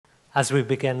As we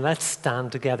begin, let's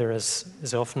stand together as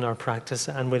is often our practice,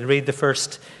 and we'll read the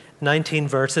first 19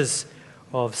 verses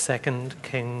of 2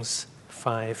 Kings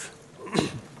 5.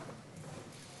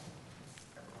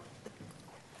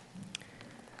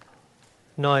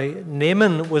 Now,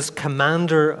 Naaman was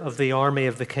commander of the army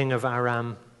of the king of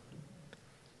Aram.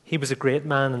 He was a great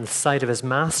man in the sight of his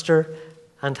master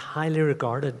and highly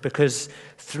regarded, because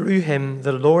through him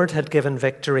the Lord had given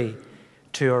victory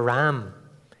to Aram.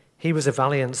 He was a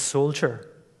valiant soldier,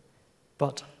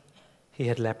 but he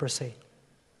had leprosy.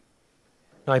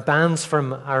 Now, bands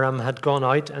from Aram had gone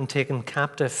out and taken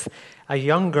captive a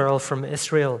young girl from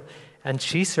Israel, and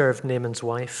she served Naaman's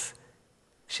wife.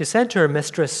 She said to her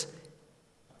mistress,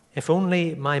 "If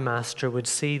only my master would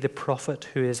see the prophet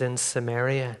who is in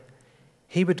Samaria,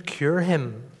 he would cure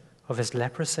him of his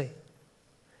leprosy."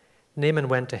 Naaman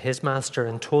went to his master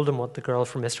and told him what the girl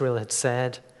from Israel had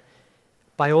said.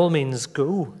 "By all means,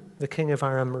 go," the king of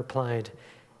Aram replied.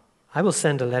 "I will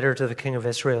send a letter to the king of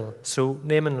Israel." So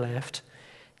Naaman left,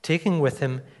 taking with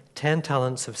him 10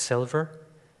 talents of silver,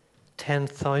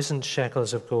 10,000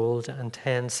 shekels of gold, and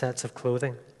 10 sets of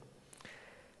clothing.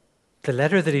 The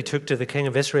letter that he took to the king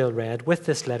of Israel read, "With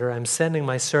this letter I am sending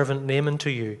my servant Naaman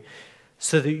to you,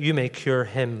 so that you may cure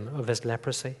him of his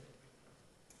leprosy."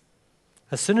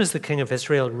 As soon as the king of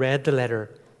Israel read the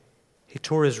letter, he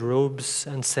tore his robes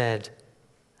and said,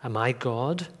 "Am I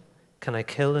God? Can I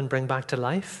kill and bring back to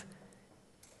life?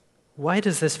 Why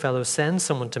does this fellow send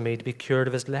someone to me to be cured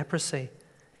of his leprosy?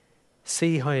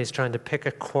 See how he's trying to pick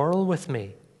a quarrel with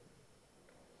me."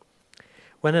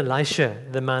 When Elisha,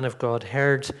 the man of God,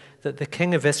 heard that the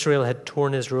king of Israel had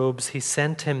torn his robes, he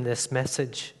sent him this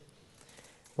message: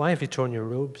 "Why have you torn your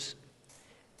robes?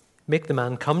 Make the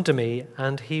man come to me,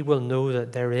 and he will know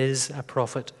that there is a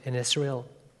prophet in Israel."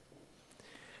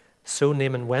 So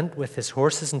Naaman went with his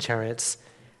horses and chariots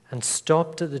and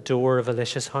stopped at the door of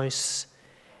Elisha's house.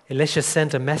 Elisha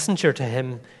sent a messenger to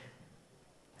him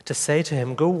to say to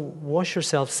him, "Go wash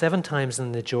yourself 7 times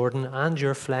in the Jordan, and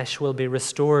your flesh will be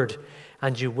restored,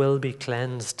 and you will be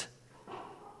cleansed."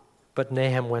 But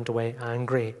Naaman went away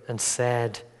angry and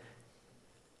said,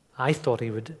 "I thought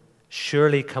he would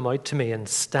surely come out to me and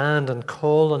stand and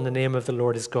call on the name of the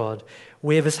Lord his God,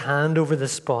 wave his hand over the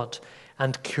spot,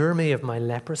 and cure me of my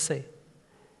leprosy.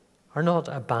 Are not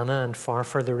Abana and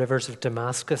Pharpar, the rivers of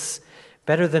Damascus,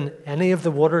 better than any of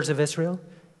the waters of Israel?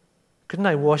 Couldn't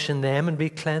I wash in them and be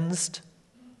cleansed?"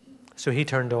 So he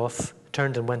turned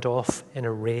and went off in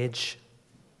a rage.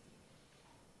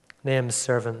 Naaman's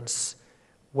servants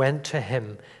went to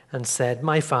him and said,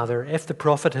 "My father, if the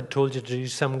prophet had told you to do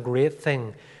some great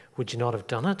thing, would you not have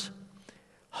done it?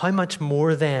 How much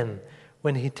more then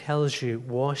when he tells you,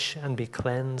 'Wash and be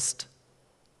cleansed'?"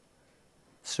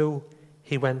 So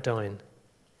he went down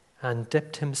and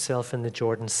dipped himself in the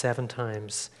Jordan 7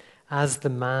 times, as the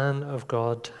man of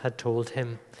God had told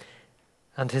him,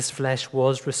 and his flesh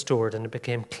was restored, and it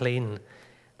became clean,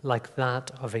 like that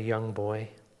of a young boy.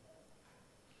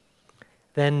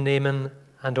 Then Naaman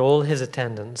and all his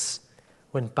attendants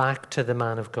went back to the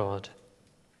man of God.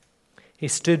 He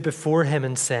stood before him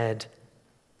and said,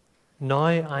 "Now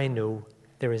I know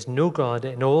there is no God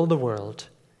in all the world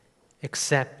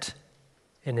except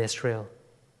in Israel.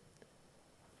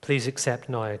 Please accept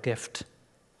now a gift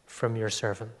from your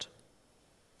servant."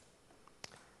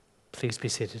 Please be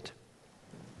seated.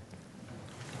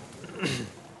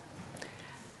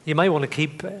 You might want to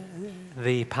keep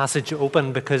the passage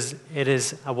open because it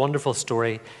is a wonderful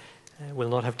story. We'll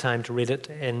not have time to read it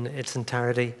in its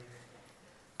entirety,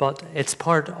 but it's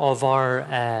part of our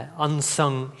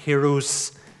Unsung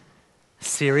Heroes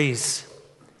series.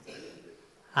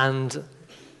 And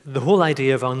the whole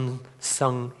idea of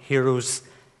unsung heroes,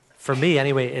 for me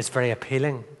anyway, is very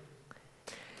appealing.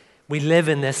 We live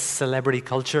in this celebrity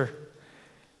culture,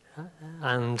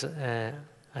 and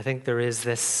I think there is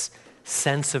this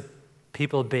sense of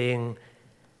people being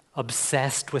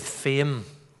obsessed with fame.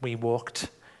 We walked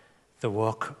the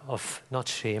walk of, not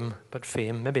shame, but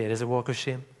fame. Maybe it is a walk of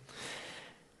shame.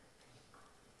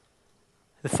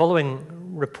 The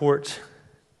following report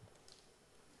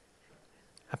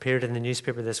appeared in the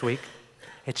newspaper this week.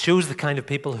 It shows the kind of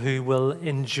people who will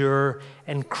endure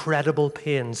incredible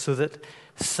pain so that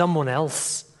someone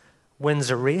else wins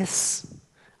a race.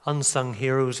 Unsung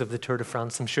heroes of the Tour de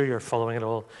France. I'm sure you're following it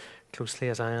all closely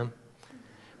as I am.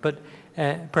 But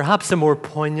perhaps a more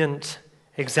poignant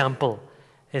example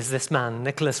is this man,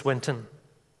 Nicholas Winton,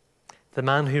 the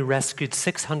man who rescued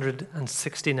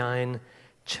 669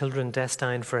 children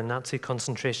destined for a Nazi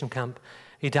concentration camp.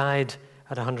 He died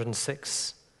at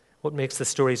 106. What makes the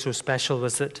story so special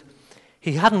was that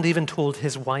he hadn't even told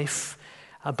his wife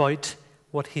about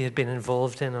what he had been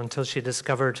involved in until she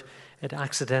discovered it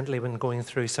accidentally when going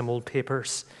through some old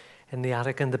papers in the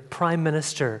attic. And the Prime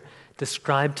Minister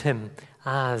described him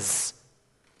as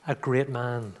a great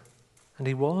man. And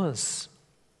he was.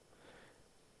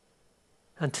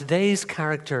 And today's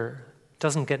character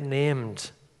doesn't get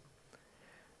named,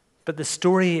 but the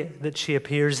story that she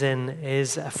appears in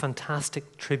is a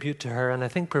fantastic tribute to her, and I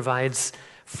think provides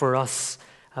for us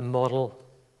a model.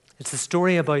 It's a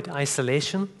story about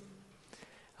isolation,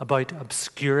 about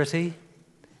obscurity,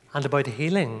 and about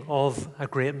healing of a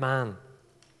great man.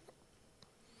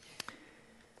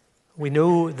 We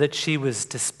know that she was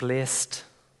displaced.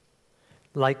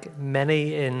 Like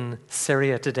many in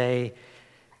Syria today,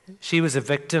 she was a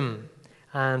victim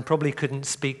and probably couldn't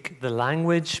speak the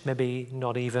language, maybe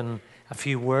not even a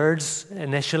few words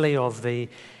initially of the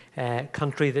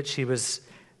country that she was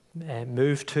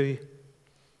moved to.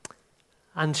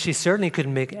 And she certainly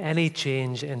couldn't make any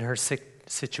change in her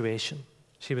situation.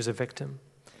 She was a victim.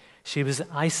 She was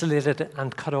isolated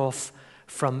and cut off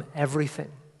from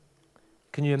everything.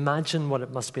 Can you imagine what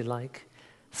it must be like?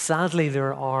 Sadly,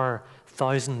 there are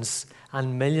thousands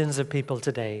and millions of people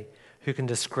today who can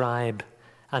describe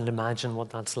and imagine what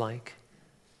that's like.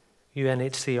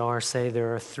 UNHCR say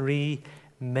there are 3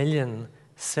 million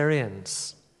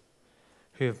Syrians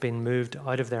who have been moved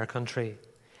out of their country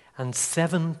and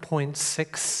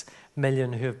 7.6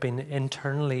 million who have been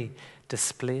internally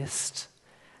displaced.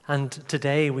 And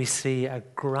today we see a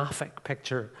graphic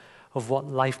picture of what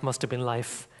life must have been like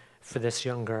for this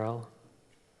young girl.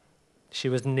 She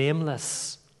was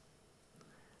nameless.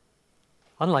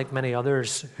 Unlike many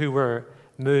others who were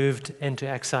moved into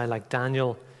exile, like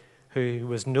Daniel, who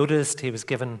was noticed, he was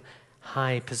given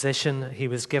high position, he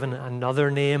was given another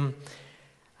name,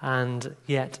 and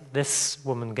yet this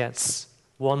woman gets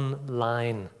one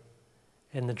line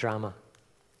in the drama.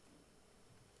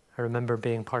 I remember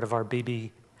being part of our BB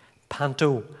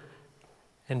Panto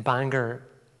in Bangor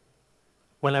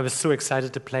when I was so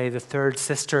excited to play the third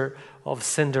sister of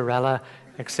Cinderella,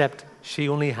 except she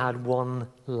only had one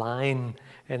line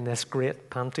in this great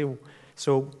panto.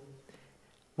 So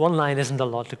one line isn't a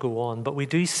lot to go on, but we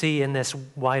do see in this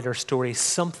wider story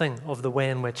something of the way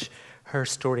in which her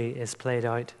story is played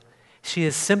out. She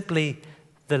is simply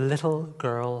the little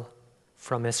girl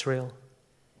from Israel.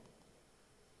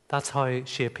 That's how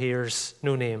she appears,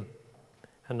 no name,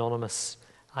 anonymous,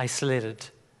 isolated.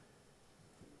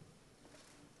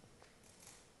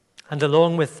 And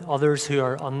along with others who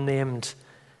are unnamed,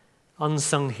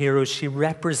 unsung heroes, she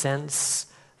represents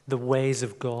the ways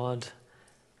of God.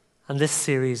 And this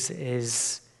series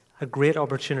is a great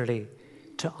opportunity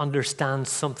to understand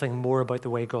something more about the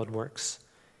way God works.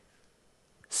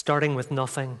 Starting with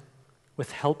nothing,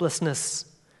 with helplessness,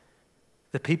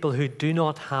 the people who do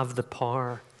not have the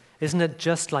power. Isn't it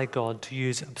just like God to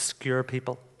use obscure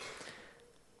people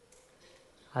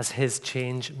as his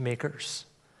change makers?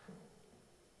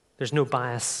 There's no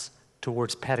bias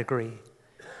towards pedigree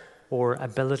or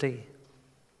ability.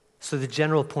 So the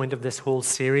general point of this whole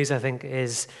series, I think,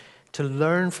 is to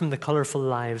learn from the colorful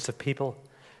lives of people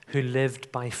who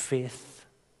lived by faith.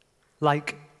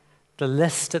 Like the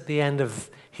list at the end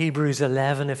of Hebrews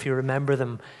 11, if you remember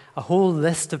them, a whole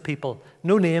list of people,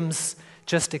 no names,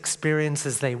 just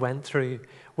experiences they went through,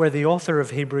 where the author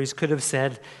of Hebrews could have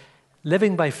said,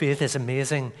 living by faith is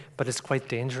amazing, but it's quite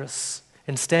dangerous.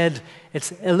 Instead,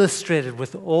 it's illustrated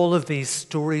with all of these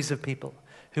stories of people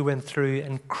who went through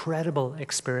incredible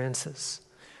experiences,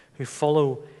 who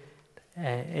follow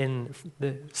in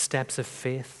the steps of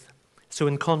faith. So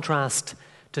in contrast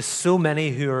to so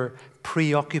many who are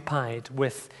preoccupied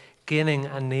with gaining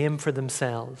a name for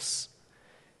themselves,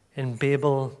 in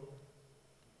Babel,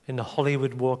 in the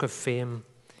Hollywood Walk of Fame,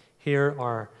 here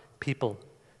are people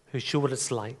who show what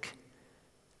it's like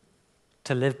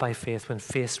to live by faith when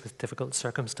faced with difficult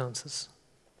circumstances.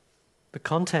 The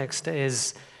context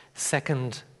is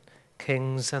 2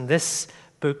 Kings, and this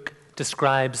book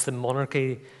describes the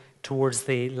monarchy towards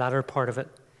the latter part of it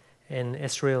in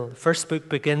Israel. The first book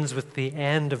begins with the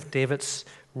end of David's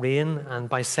reign, and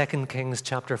by 2 Kings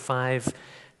chapter 5,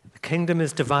 the kingdom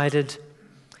is divided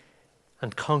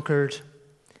and conquered,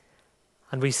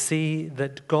 and we see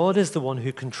that God is the one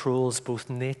who controls both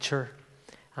nature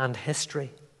and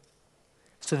history.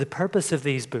 So the purpose of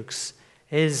these books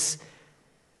is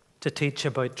to teach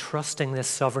about trusting this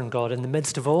sovereign God in the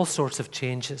midst of all sorts of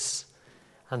changes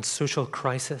and social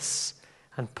crisis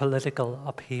and political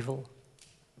upheaval.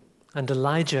 And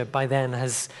Elijah by then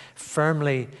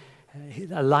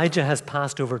Elijah has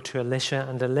passed over to Elisha,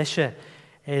 and Elisha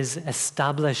is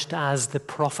established as the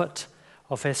prophet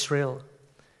of Israel.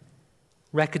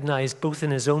 recognized both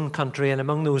in his own country and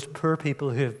among those poor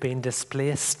people who have been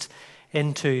displaced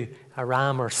into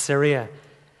Aram or Syria,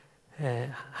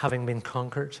 having been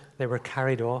conquered. They were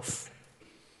carried off.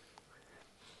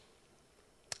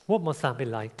 What must that be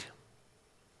like?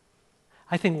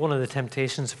 I think one of the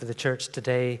temptations for the church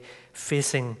today,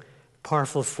 facing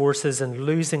powerful forces and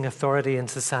losing authority in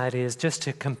society, is just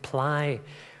to comply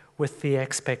with the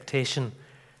expectation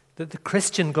that the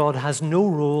Christian God has no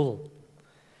role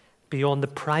beyond the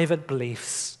private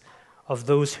beliefs of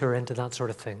those who are into that sort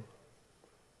of thing.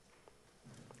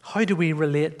 How do we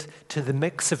relate to the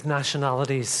mix of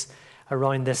nationalities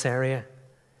around this area,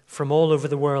 from all over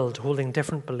the world, holding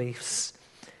different beliefs,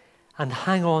 and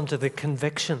hang on to the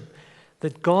conviction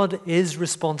that God is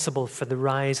responsible for the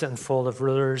rise and fall of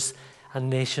rulers and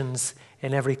nations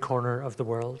in every corner of the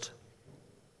world?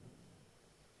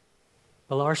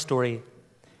 Well, our story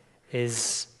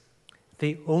is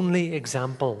the only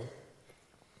example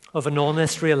of a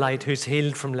non-Israelite who's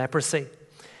healed from leprosy.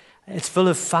 It's full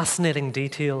of fascinating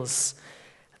details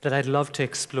that I'd love to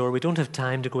explore. We don't have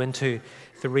time to go into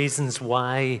the reasons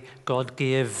why God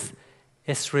gave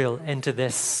Israel into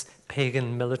this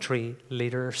pagan military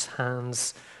leader's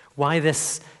hands, why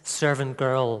this servant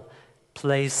girl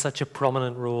plays such a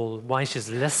prominent role, why she's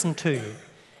listened to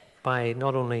by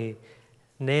not only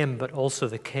Naaman but also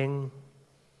the king.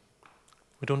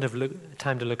 We don't have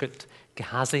time to look at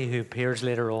Gehazi, who appears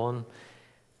later on.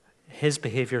 His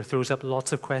behavior throws up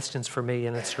lots of questions for me,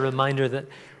 and it's a reminder that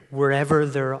wherever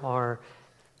there are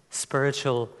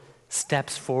spiritual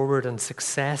steps forward and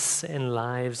success in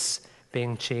lives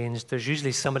being changed, there's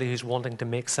usually somebody who's wanting to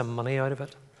make some money out of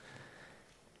it.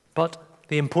 But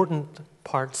the important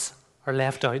parts are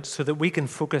left out so that we can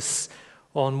focus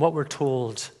on what we're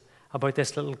told about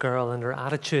this little girl and her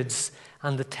attitudes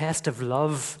and the test of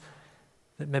love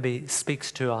that maybe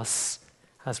speaks to us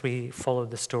as we follow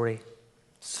the story.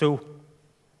 So,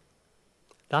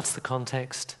 that's the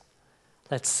context.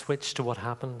 Let's switch to what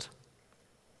happened.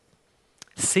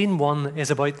 Scene 1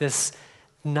 is about this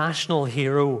national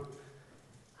hero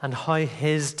and how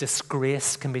his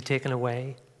disgrace can be taken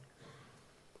away.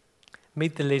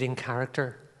 Meet the leading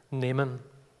character, Naaman.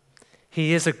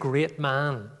 He is a great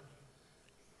man.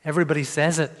 Everybody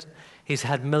says it. He's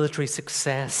had military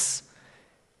success.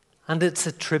 And it's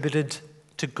attributed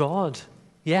to God.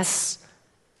 Yes,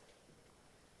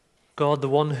 God, the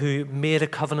one who made a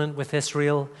covenant with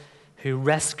Israel, who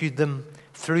rescued them,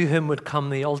 through whom would come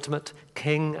the ultimate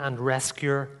king and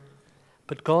rescuer.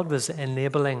 But God was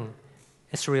enabling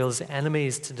Israel's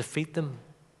enemies to defeat them.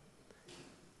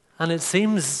 And it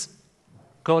seems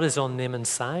God is on Naaman's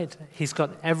side. He's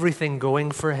got everything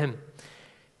going for him.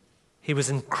 He was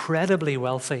incredibly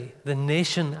wealthy. The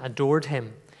nation adored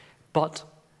him. But,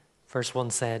 verse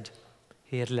 1 said,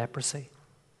 he had leprosy.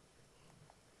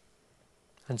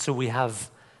 And so we have,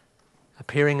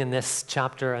 appearing in this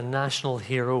chapter, a national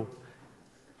hero.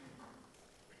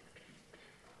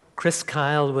 Chris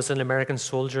Kyle was an American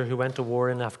soldier who went to war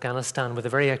in Afghanistan with a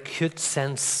very acute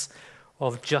sense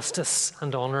of justice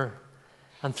and honor.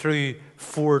 And through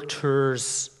 4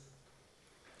 tours,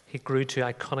 he grew to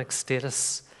iconic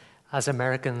status as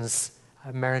America's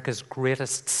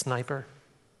greatest sniper.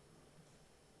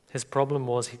 His problem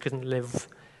was he couldn't live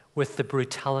with the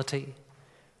brutality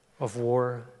of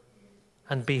war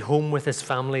and be home with his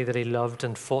family that he loved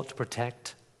and fought to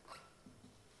protect.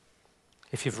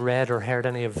 If you've read or heard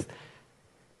any of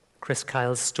Chris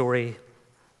Kyle's story,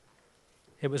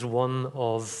 it was one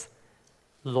of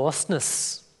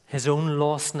lostness, his own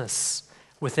lostness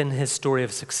within his story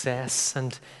of success.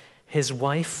 And his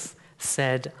wife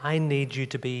said, I need you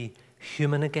to be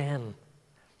human again.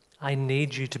 I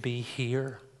need you to be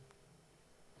here.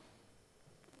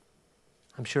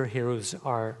 I'm sure heroes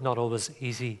are not always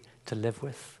easy to live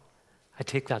with. I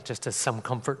take that just as some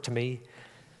comfort to me.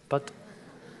 But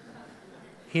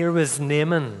here was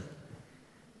Naaman,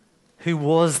 who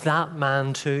was that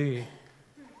man too,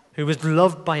 who was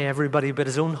loved by everybody, but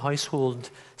his own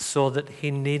household saw that he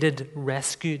needed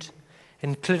rescued,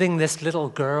 including this little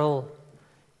girl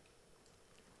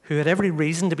who had every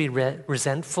reason to be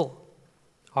resentful,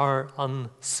 our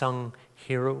unsung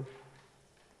hero.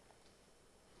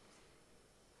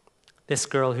 This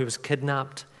girl who was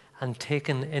kidnapped and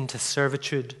taken into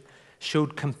servitude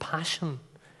showed compassion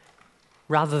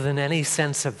rather than any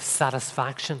sense of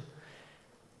satisfaction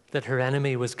that her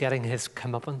enemy was getting his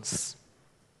comeuppance.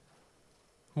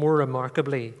 More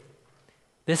remarkably,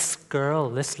 this girl,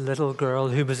 this little girl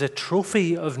who was a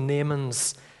trophy of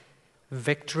Naaman's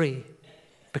victory,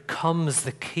 becomes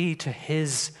the key to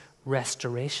his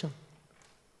restoration.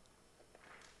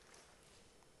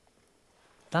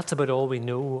 That's about all we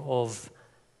know of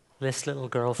this little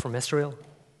girl from Israel?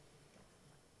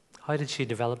 How did she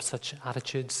develop such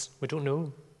attitudes? We don't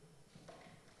know.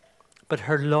 But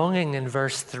her longing in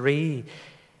verse 3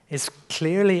 is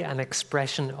clearly an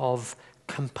expression of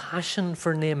compassion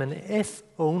for Naaman. If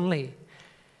only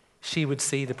she would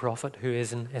see the prophet who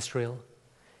is in Israel,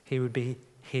 he would be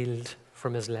healed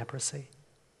from his leprosy.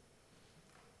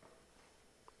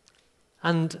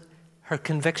 And her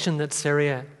conviction that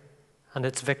Syria and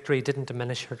its victory didn't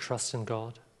diminish her trust in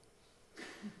God.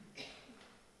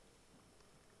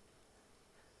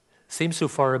 Seems so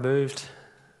far removed.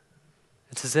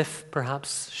 It's as if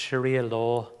perhaps Sharia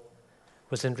law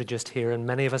was introduced here and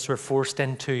many of us were forced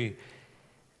into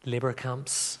labor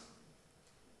camps.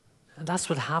 And that's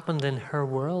what happened in her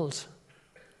world.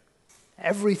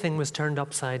 Everything was turned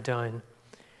upside down.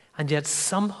 And yet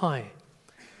somehow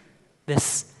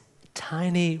this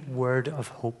tiny word of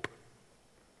hope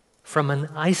from an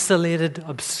isolated,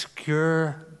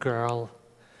 obscure girl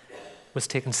was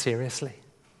taken seriously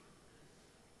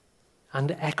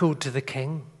and echoed to the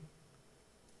king.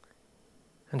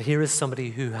 And here is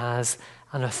somebody who has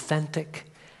an authentic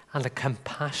and a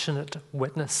compassionate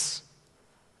witness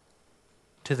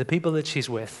to the people that she's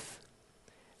with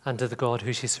and to the God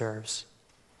who she serves.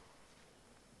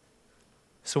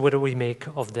 So what do we make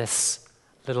of this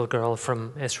little girl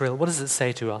from Israel? What does it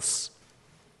say to us?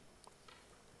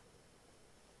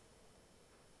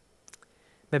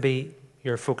 Maybe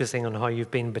you're focusing on how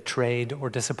you've been betrayed or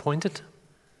disappointed.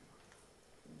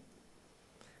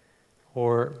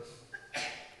 Or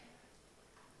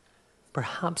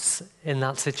perhaps in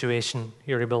that situation,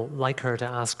 you're able, like her, to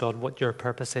ask God what your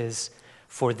purpose is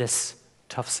for this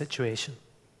tough situation.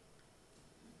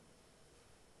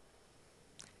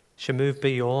 She moved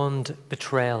beyond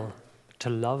betrayal to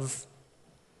love.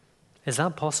 Is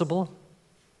that possible?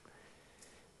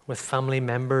 With family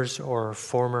members or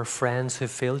former friends who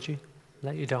failed you,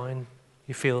 let you down,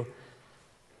 you feel,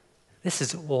 this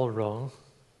is all wrong.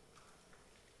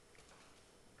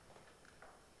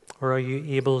 Or are you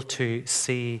able to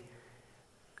see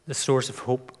the source of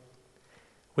hope,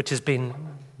 which has been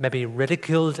maybe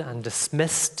ridiculed and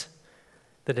dismissed,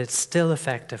 that it's still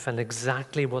effective and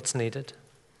exactly what's needed?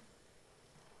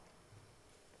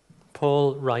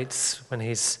 Paul writes when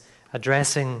he's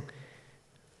addressing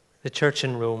the church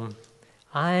in Rome,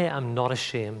 I am not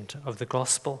ashamed of the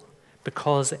gospel,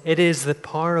 because it is the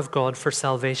power of God for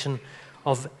salvation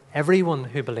of everyone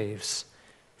who believes,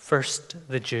 first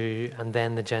the Jew and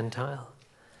then the Gentile.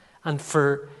 And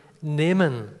for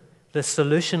Naaman, the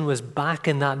solution was back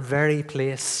in that very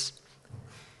place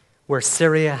where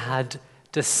Syria had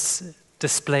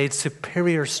displayed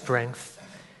superior strength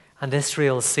and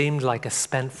Israel seemed like a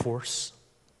spent force.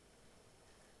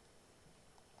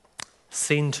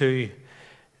 Scene 2,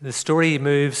 the story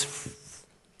moves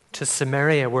to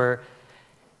Samaria, where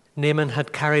Naaman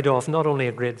had carried off not only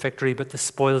a great victory, but the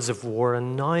spoils of war,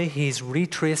 and now he's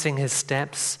retracing his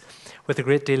steps with a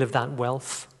great deal of that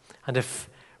wealth. And if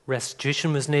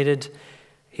restitution was needed,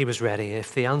 he was ready.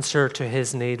 If the answer to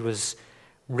his need was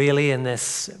really in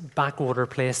this backwater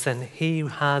place, then he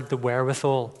had the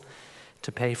wherewithal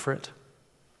to pay for it.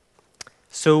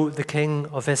 So the king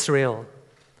of Israel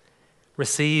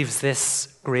receives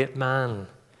this great man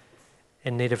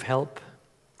in need of help.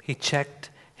 He checked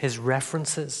his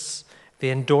references, the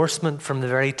endorsement from the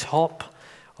very top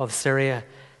of Syria,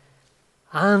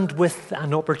 and with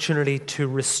an opportunity to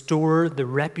restore the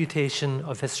reputation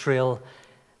of Israel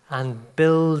and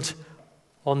build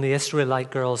on the Israelite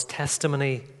girl's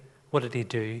testimony. What did he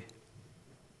do?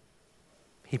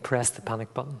 He pressed the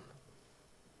panic button.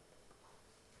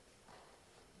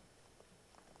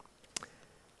 A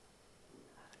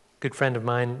good friend of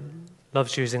mine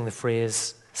loves using the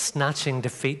phrase, snatching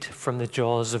defeat from the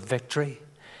jaws of victory.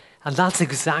 And that's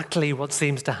exactly what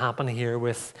seems to happen here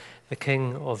with the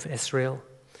king of Israel.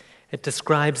 It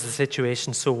describes the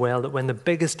situation so well that when the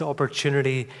biggest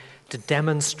opportunity to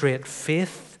demonstrate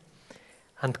faith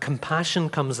and compassion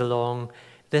comes along,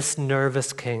 this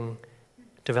nervous king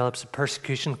develops a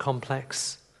persecution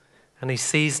complex and he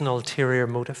sees an ulterior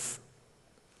motive.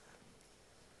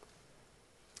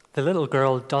 The little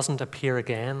girl doesn't appear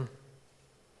again,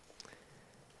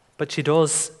 but she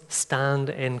does stand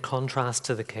in contrast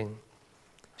to the king.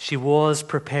 She was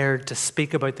prepared to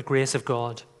speak about the grace of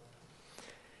God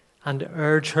and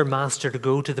urge her master to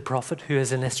go to the prophet who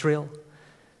is in Israel,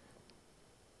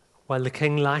 while the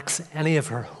king lacks any of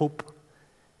her hope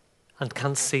and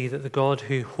can't see that the God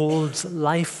who holds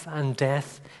life and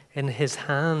death in his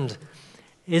hand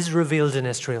is revealed in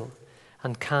Israel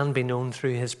and can be known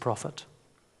through his prophet.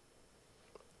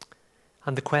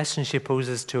 And the question she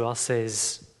poses to us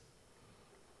is,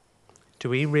 Do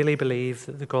we really believe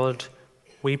that the God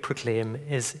we proclaim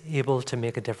is able to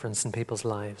make a difference in people's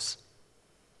lives?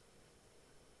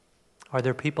 Are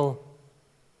there people,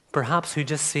 perhaps, who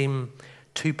just seem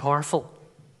too powerful,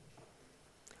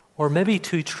 or maybe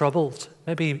too troubled,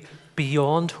 maybe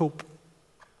beyond hope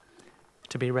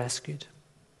to be rescued?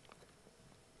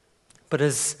 But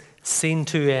as scene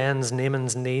 2 ends,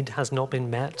 Naaman's need has not been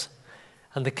met,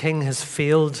 and the king has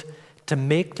failed to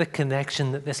make the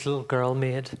connection that this little girl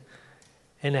made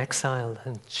in exile,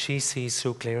 and she sees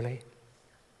so clearly.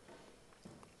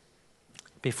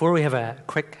 Before we have a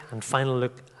quick and final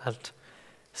look at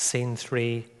scene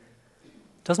 3,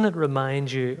 doesn't it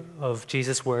remind you of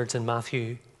Jesus' words in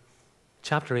Matthew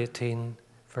chapter 18,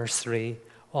 verse 3?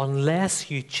 Unless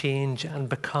you change and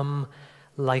become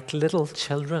like little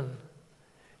children,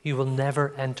 you will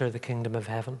never enter the kingdom of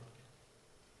heaven.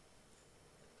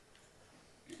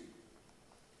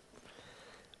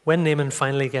 When Naaman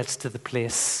finally gets to the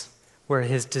place where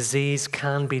his disease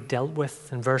can be dealt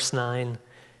with, in verse 9,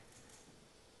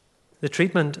 the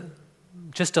treatment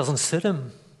just doesn't suit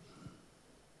him.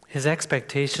 His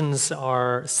expectations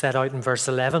are set out in verse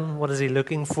 11. What is he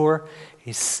looking for?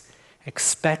 He's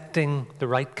expecting the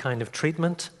right kind of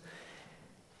treatment.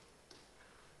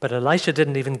 But Elisha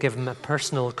didn't even give him a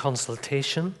personal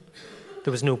consultation.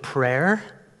 There was no prayer.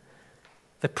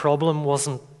 The problem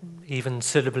wasn't even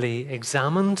suitably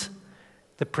examined.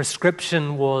 The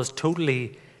prescription was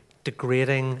totally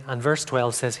degrading. And verse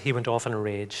 12 says he went off in a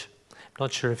rage. I'm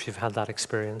not sure if you've had that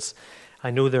experience.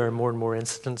 I know there are more and more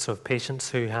incidents of patients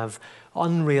who have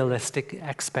unrealistic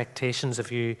expectations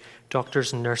of you,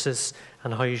 doctors and nurses,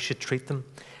 and how you should treat them.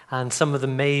 And some of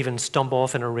them may even stomp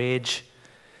off in a rage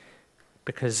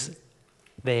because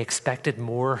they expected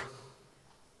more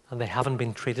and they haven't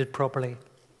been treated properly.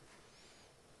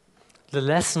 The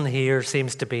lesson here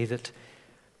seems to be that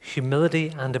humility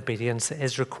and obedience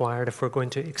is required if we're going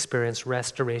to experience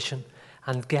restoration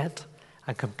and get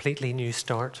a completely new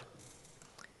start.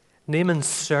 Naaman's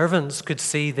servants could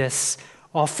see this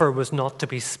offer was not to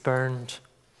be spurned,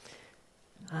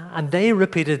 and they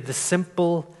repeated the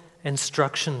simple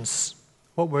instructions.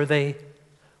 What were they?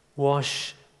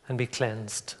 Wash and be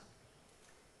cleansed.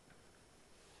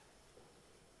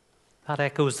 That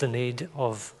echoes the need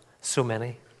of so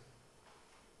many.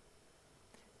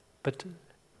 But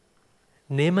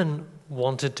Naaman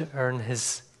wanted to earn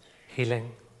his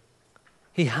healing.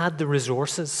 He had the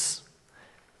resources.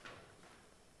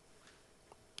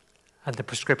 And the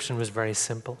prescription was very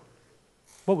simple.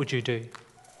 What would you do?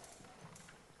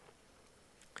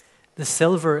 The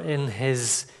silver in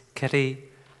his kitty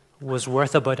was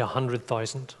worth about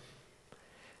 100,000.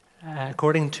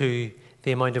 According to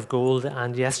the amount of gold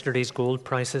and yesterday's gold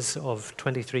prices of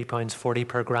 £23.40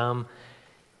 per gram,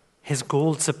 his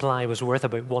gold supply was worth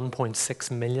about 1.6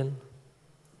 million.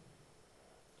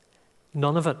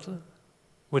 None of it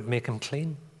would make him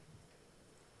clean.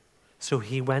 So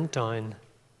he went down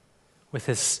with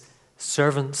his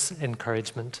servant's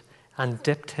encouragement and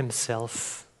dipped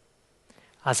himself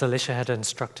as Elisha had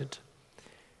instructed.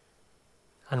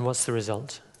 And what's the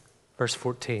result? Verse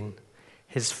 14,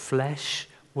 his flesh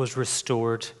was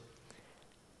restored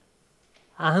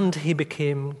and he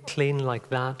became clean like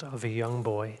that of a young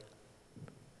boy.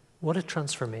 What a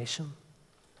transformation.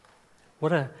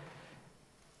 What a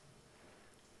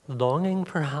longing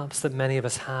perhaps that many of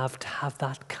us have to have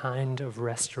that kind of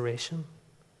restoration.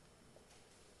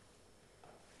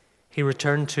 He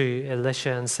returned to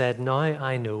Elisha and said, now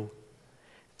I know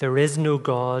there is no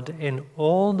God in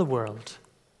all the world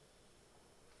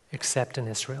except in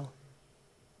Israel.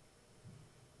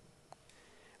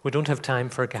 We don't have time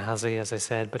for Gehazi, as I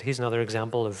said, but he's another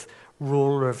example of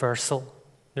role reversal.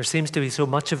 There seems to be so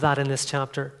much of that in this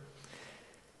chapter,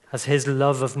 as his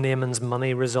love of Naaman's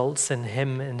money results in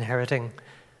him inheriting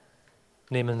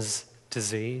Naaman's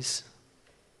disease.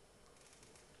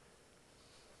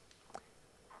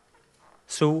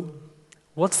 So,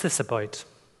 what's this about?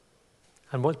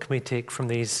 And what can we take from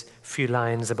these few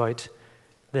lines about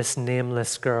this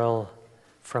nameless girl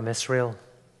from Israel?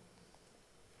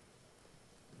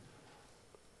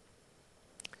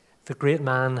 The great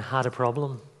man had a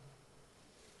problem,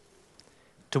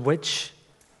 to which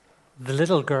the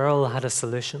little girl had a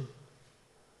solution.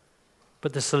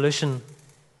 But the solution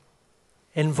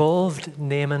involved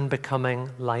Naaman becoming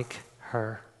like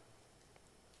her.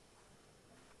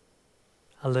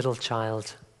 A little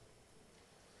child,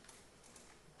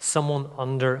 someone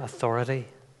under authority,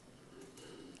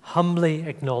 humbly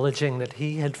acknowledging that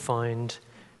he had found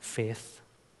faith.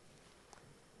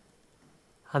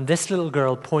 And this little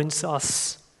girl points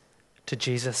us to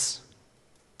Jesus,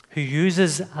 who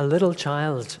uses a little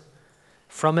child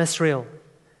from Israel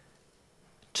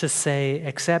to say,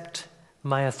 accept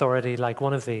my authority like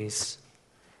one of these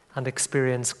and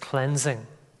experience cleansing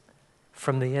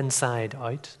from the inside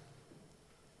out.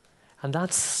 And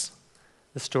that's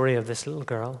the story of this little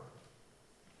girl.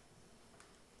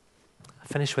 I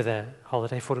finish with a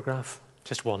holiday photograph,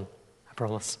 just one, I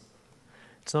promise.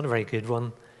 It's not a very good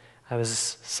one. I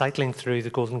was cycling through the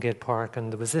Golden Gate Park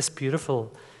and there was this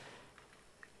beautiful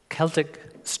Celtic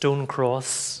stone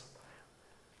cross,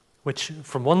 which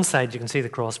from one side you can see the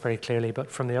cross very clearly, but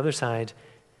from the other side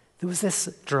there was this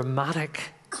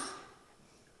dramatic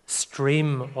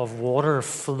stream of water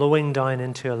flowing down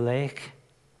into a lake.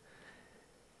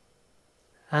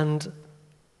 And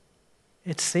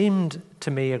it seemed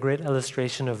to me a great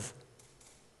illustration of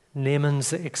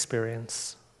Naaman's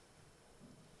experience.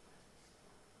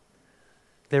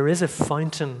 There is a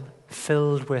fountain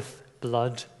filled with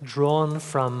blood drawn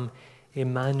from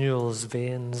Emmanuel's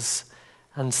veins,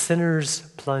 and sinners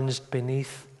plunged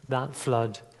beneath that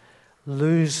flood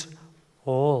lose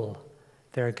all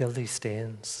their guilty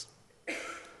stains.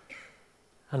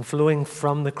 And flowing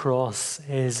from the cross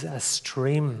is a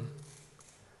stream,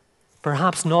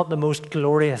 perhaps not the most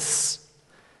glorious,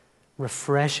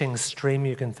 refreshing stream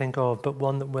you can think of, but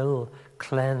one that will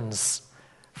cleanse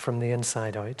from the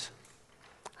inside out.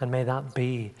 And may that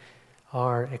be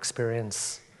our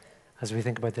experience as we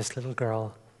think about this little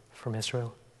girl from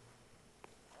Israel.